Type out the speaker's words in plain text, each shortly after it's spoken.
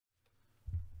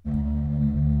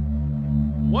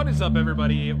What is up,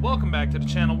 everybody? Welcome back to the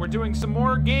channel. We're doing some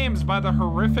more games by the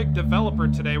Horrific developer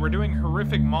today. We're doing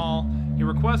Horrific Mall. He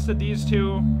requested these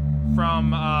two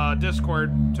from Discord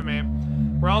to me.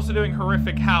 We're also doing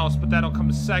Horrific House, but that'll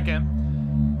come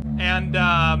second. And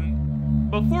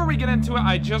before we get into it,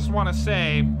 I just want to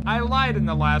say, I lied in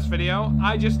the last video.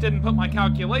 I just didn't put my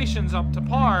calculations up to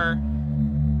par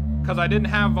because I didn't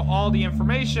have all the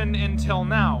information until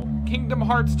now. Kingdom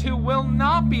Hearts 2 will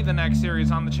not be the next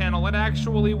series on the channel. It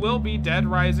actually will be Dead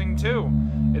Rising 2.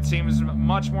 It seems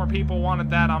much more people wanted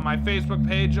that on my Facebook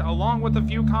page, along with a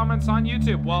few comments on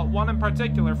YouTube. Well, one in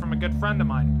particular from a good friend of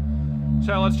mine.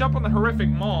 So let's jump on the Horrific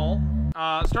Mall,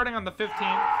 starting on the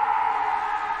 15th.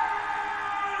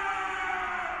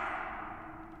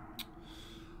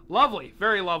 Lovely,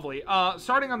 very lovely.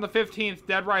 Starting on the 15th,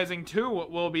 Dead Rising 2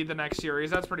 will be the next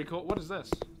series. That's pretty cool. What is this?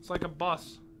 It's like a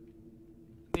bus.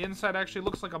 The inside actually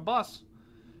looks like a bus.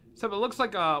 Except it looks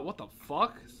like a... What the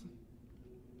fuck?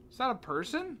 Is that a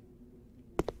person?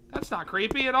 That's not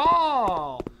creepy at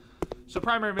all. So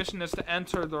primary mission is to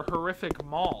enter the Horrific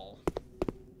Mall.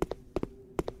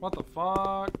 What the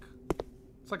fuck?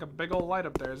 It's like a big old light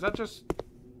up there. Is that just...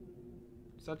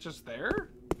 Is that just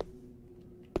there?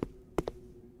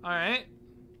 Alright.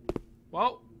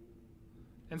 Well.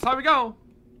 Inside we go.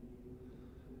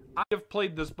 I have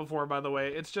played this before, by the way.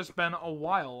 It's just been a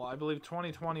while. I believe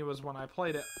 2020 was when I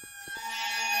played it.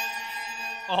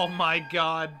 Oh my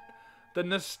god. The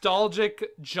nostalgic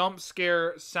jump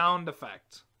scare sound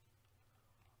effect.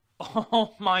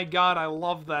 Oh my god, I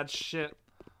love that shit.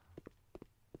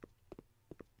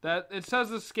 That, it says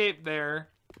escape there.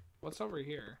 What's over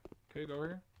here? Can we go over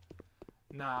here?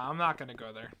 Nah, I'm not gonna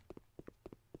go there.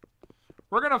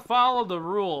 We're gonna follow the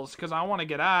rules, because I want to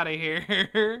get out of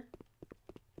here.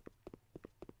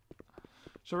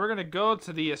 So we're gonna go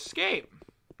to the escape,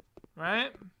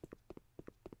 right?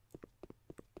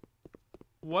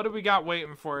 What do we got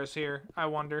waiting for us here? I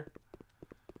wonder.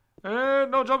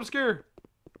 No jump scare.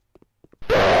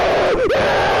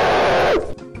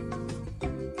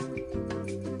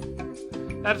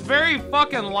 That's very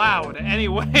fucking loud.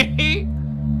 Anyway,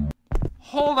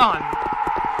 hold on.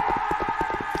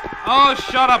 Oh,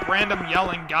 shut up, random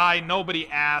yelling guy. Nobody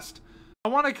asked. I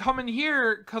want to come in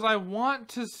here because I want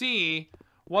to see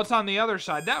what's on the other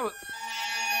side. That was...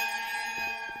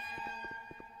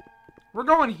 We're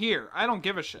going here. I don't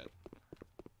give a shit.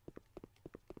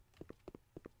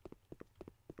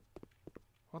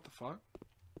 What the fuck?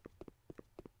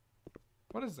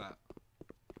 What is that?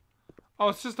 Oh,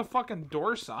 it's just a fucking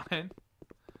door sign. It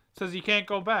says you can't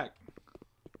go back.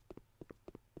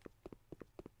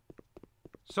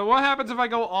 So what happens if I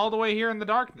go all the way here in the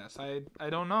darkness? I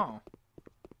don't know.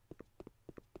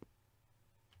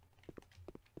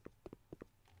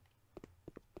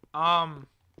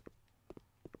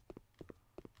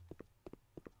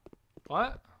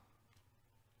 What?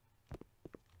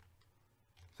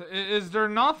 Is there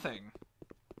nothing?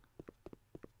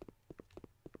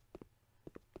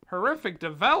 Horrific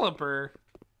developer?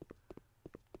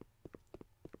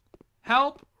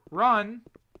 Help, run,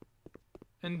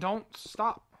 and don't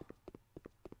stop.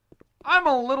 I'm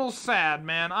a little sad,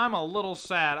 man. I'm a little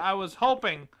sad. I was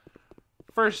hoping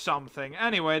for something.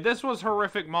 Anyway, this was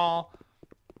Horrific Mall.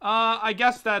 I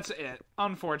guess that's it.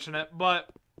 Unfortunate, but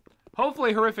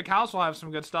hopefully Horrific House will have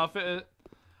some good stuff.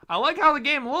 I like how the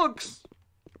game looks.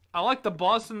 I like the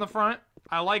bus in the front.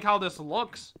 I like how this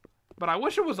looks. But I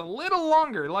wish it was a little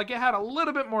longer, like it had a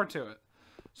little bit more to it.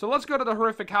 So let's go to the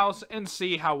Horrific House and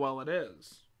see how well it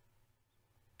is.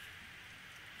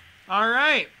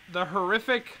 Alright, the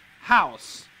Horrific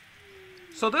House.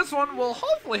 So this one will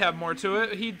hopefully have more to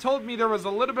it. He told me there was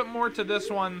a little bit more to this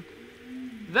one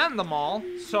than the mall,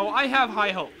 so I have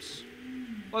high hopes.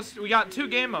 We got two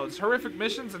game modes, Horrific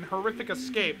Missions and Horrific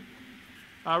Escape.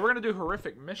 We're gonna do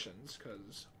Horrific Missions,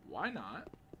 because why not?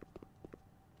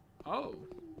 Oh.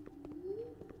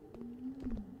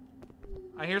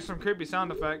 I hear some creepy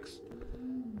sound effects.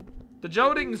 The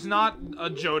joting's not a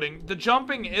joting. The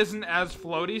jumping isn't as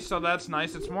floaty, so that's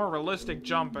nice. It's more realistic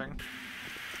jumping.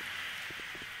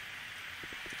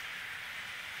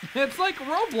 It's like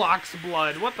Roblox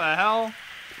blood. What the hell?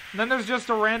 And then there's just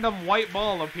a random white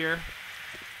ball up here.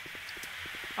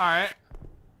 Alright.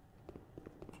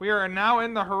 We are now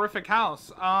in the Horrific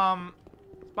House.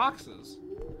 Boxes.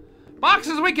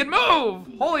 Boxes we can move!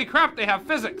 Holy crap, they have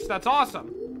physics. That's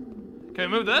awesome. Can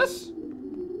we move this?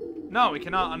 No, we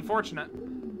cannot. Unfortunate.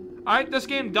 Alright, this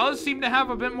game does seem to have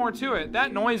a bit more to it.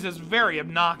 That noise is very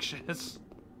obnoxious.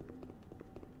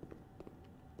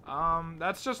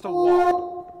 That's just a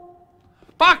wall.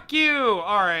 Fuck you!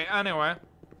 Alright, anyway.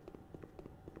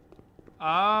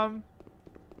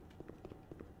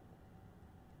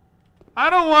 I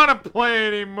don't want to play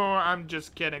anymore. I'm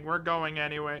just kidding. We're going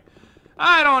anyway.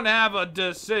 I don't have a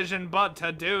decision but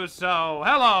to do so.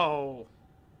 Hello.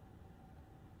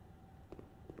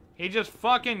 He just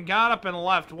fucking got up and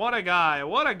left. What a guy.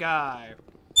 What a guy.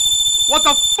 What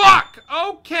the fuck?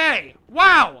 Okay.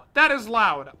 Wow. That is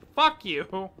loud. Fuck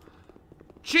you.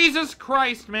 Jesus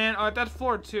Christ, man. Oh, that's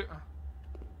floor 2.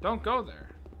 Don't go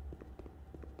there.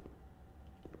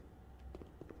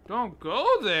 Don't go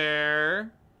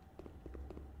there.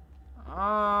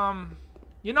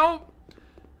 You know,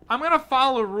 I'm gonna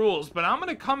follow rules, but I'm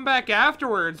gonna come back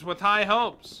afterwards with high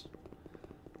hopes.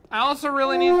 I also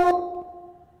really need...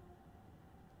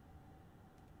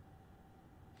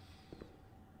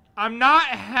 I'm not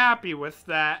happy with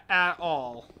that at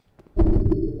all.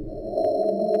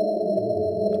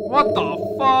 What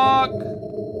the fuck?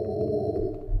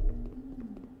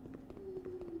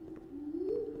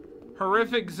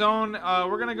 Horrific zone.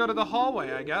 We're gonna go to the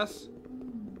hallway, I guess.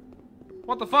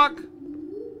 What the fuck?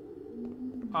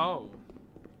 Oh.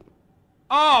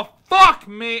 Oh, fuck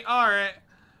me! Alright.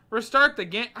 Restart the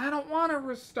game. I don't want to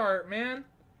restart, man.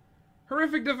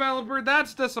 Horrific developer,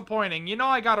 that's disappointing. You know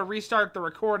I gotta restart the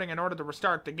recording in order to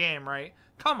restart the game, right?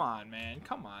 Come on, man.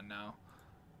 Come on now.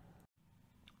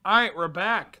 Alright, we're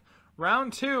back.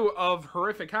 Round 2 of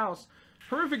Horrific House.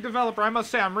 Horrific developer, I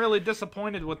must say I'm really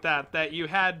disappointed with that you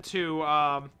had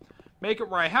to make it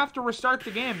where I have to restart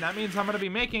the game. That means I'm going to be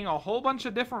making a whole bunch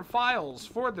of different files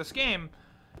for this game.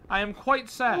 I am quite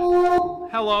sad.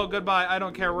 Hello, goodbye, I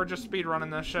don't care, we're just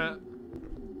speedrunning this shit.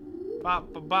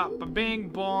 Bop, bop, bop, ba, bing,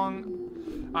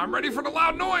 bong. I'm ready for the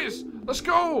loud noise! Let's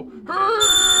go!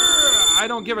 I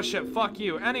don't give a shit, fuck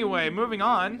you. Anyway, moving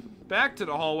on. Back to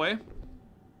the hallway.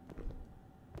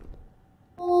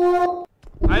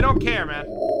 I don't care, man.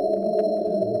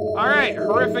 Alright,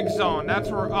 horrific zone. That's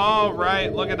where... Oh,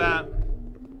 right. Look at that.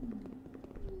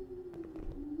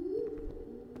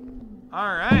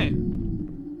 Alright.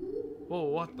 Whoa,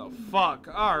 what the fuck?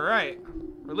 Alright.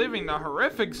 We're leaving the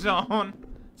horrific zone.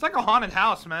 It's like a haunted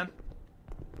house, man.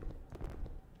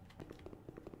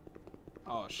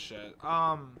 Oh, shit.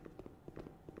 Are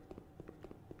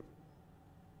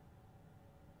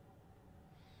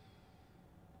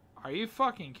you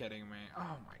fucking kidding me?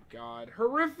 Oh my god.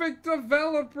 Horrific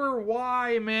developer,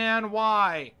 why, man?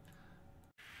 Why?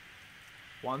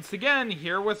 Once again,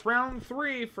 here with round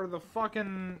 3 for the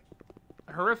fucking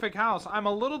horrific house. I'm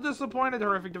a little disappointed,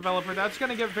 horrific developer. That's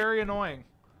gonna get very annoying.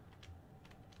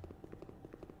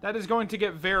 That is going to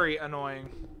get very annoying.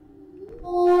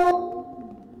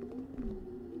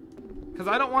 Because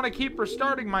I don't want to keep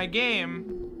restarting my game.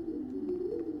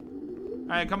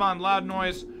 Alright, come on, loud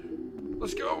noise.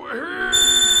 Let's go.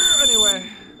 Anyway,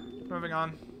 moving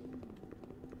on.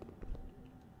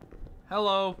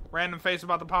 Hello, random face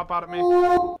about to pop out at me.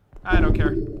 I don't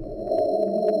care.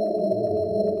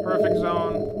 Perfect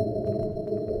zone.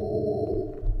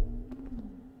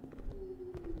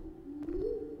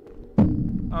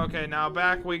 Okay, now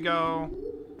back we go.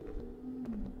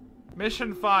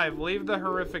 Mission 5, leave the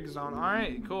horrific zone.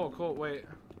 Alright, cool, cool, wait.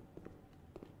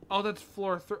 Oh, that's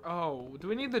floor 3. Oh, do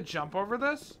we need to jump over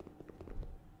this?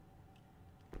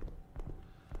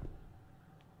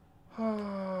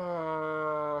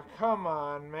 Come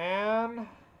on, man.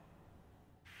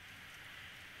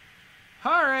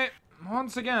 Alright,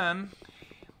 once again,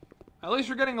 at least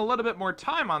we're getting a little bit more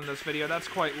time on this video. That's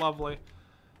quite lovely.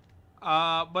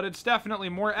 But it's definitely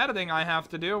more editing I have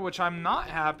to do, which I'm not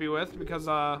happy with because,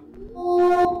 I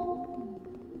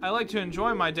like to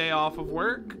enjoy my day off of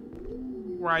work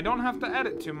where I don't have to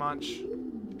edit too much.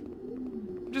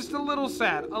 Just a little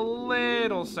sad. A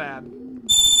little sad.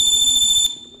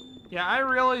 Yeah, I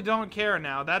really don't care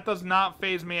now. That does not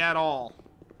faze me at all.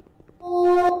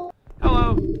 Hello.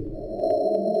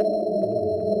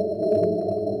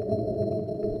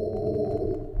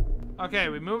 Okay,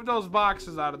 we moved those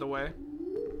boxes out of the way.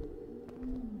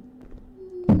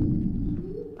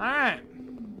 Alright.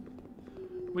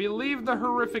 We leave the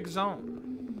horrific zone.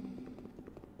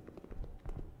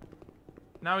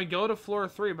 Now we go to floor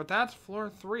 3, but that's floor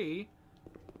 3.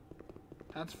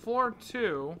 That's floor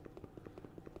 2.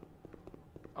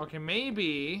 Okay,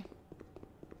 maybe...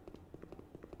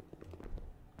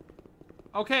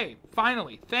 Okay,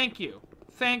 finally. Thank you.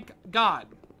 Thank God.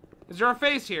 Is there a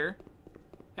face here?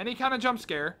 Any kind of jump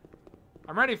scare?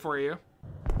 I'm ready for you.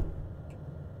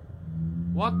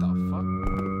 What the fuck?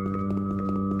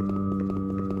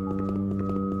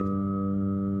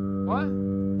 What?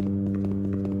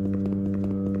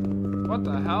 What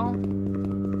the hell?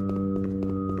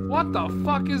 What the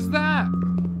fuck is that?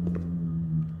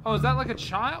 Oh, is that like a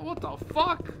child? What the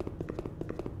fuck?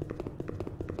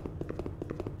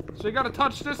 So you gotta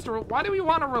touch this to... Why do we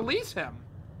want to release him?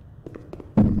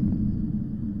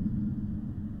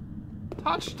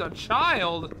 Touched a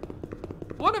child?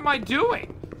 What am I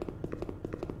doing?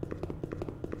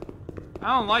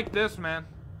 I don't like this, man.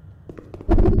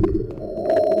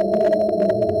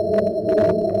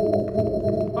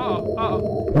 Uh-oh,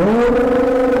 uh-oh.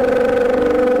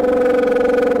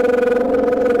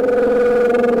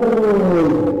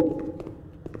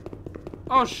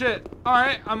 Oh, shit.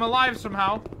 Alright, I'm alive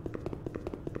somehow.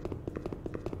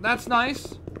 That's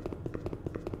nice.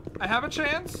 I have a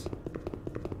chance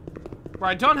where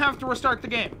I don't have to restart the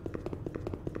game.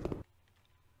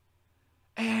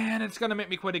 And it's gonna make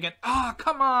me quit again. Ah, oh,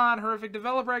 come on, horrific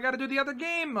developer. I gotta do the other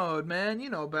game mode, man. You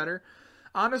know better.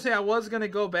 Honestly, I was gonna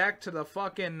go back to the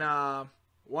fucking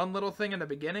one little thing in the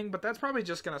beginning, but that's probably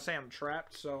just gonna say I'm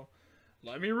trapped, so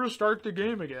let me restart the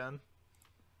game again.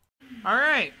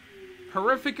 Alright.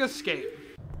 Horrific escape.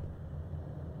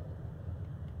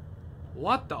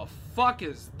 What the fuck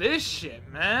is this shit,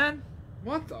 man?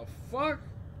 What the fuck?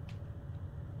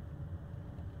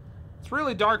 It's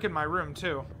really dark in my room,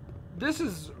 too. This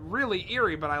is really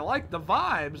eerie, but I like the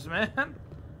vibes, man.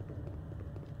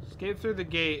 Escape through the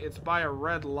gate. It's by a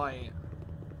red light.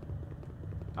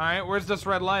 Alright, where's this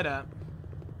red light at?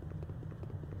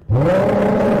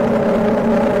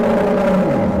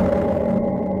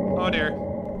 Oh dear.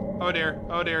 Oh dear.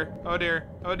 Oh dear. Oh dear.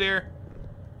 Oh dear.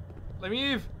 Let me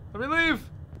leave. Let me leave.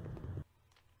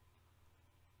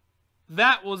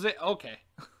 That was it. Okay.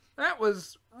 That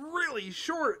was really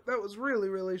short. That was really,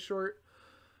 really short.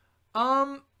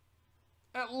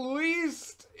 At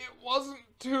least it wasn't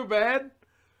too bad.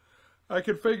 I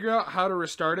could figure out how to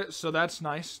restart it, so that's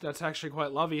nice. That's actually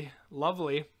quite lovely.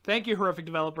 Thank you, horrific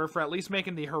developer, for at least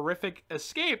making the horrific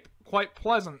escape quite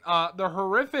pleasant. The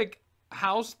horrific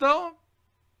house, though,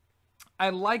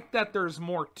 I like that there's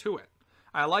more to it.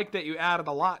 I like that you added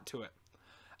a lot to it.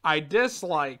 I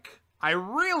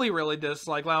really, really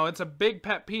dislike, well, it's a big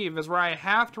pet peeve, is where I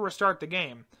have to restart the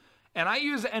game. And I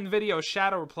use NVIDIA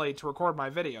Shadow Play to record my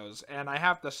videos, and I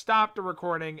have to stop the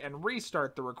recording and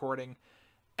restart the recording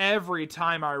every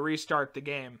time I restart the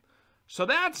game. So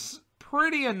that's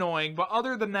pretty annoying, but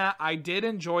other than that, I did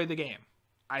enjoy the game.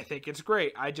 I think it's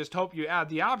great. I just hope you add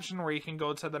the option where you can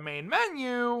go to the main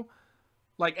menu,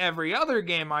 like every other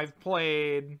game I've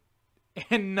played,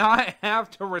 and not have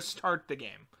to restart the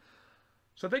game.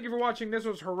 So thank you for watching. This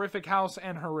was Horrific House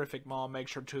and Horrific Mall. Make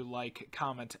sure to like,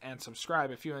 comment, and subscribe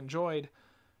if you enjoyed.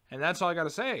 And that's all I gotta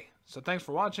say. So thanks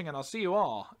for watching, and I'll see you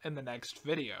all in the next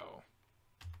video.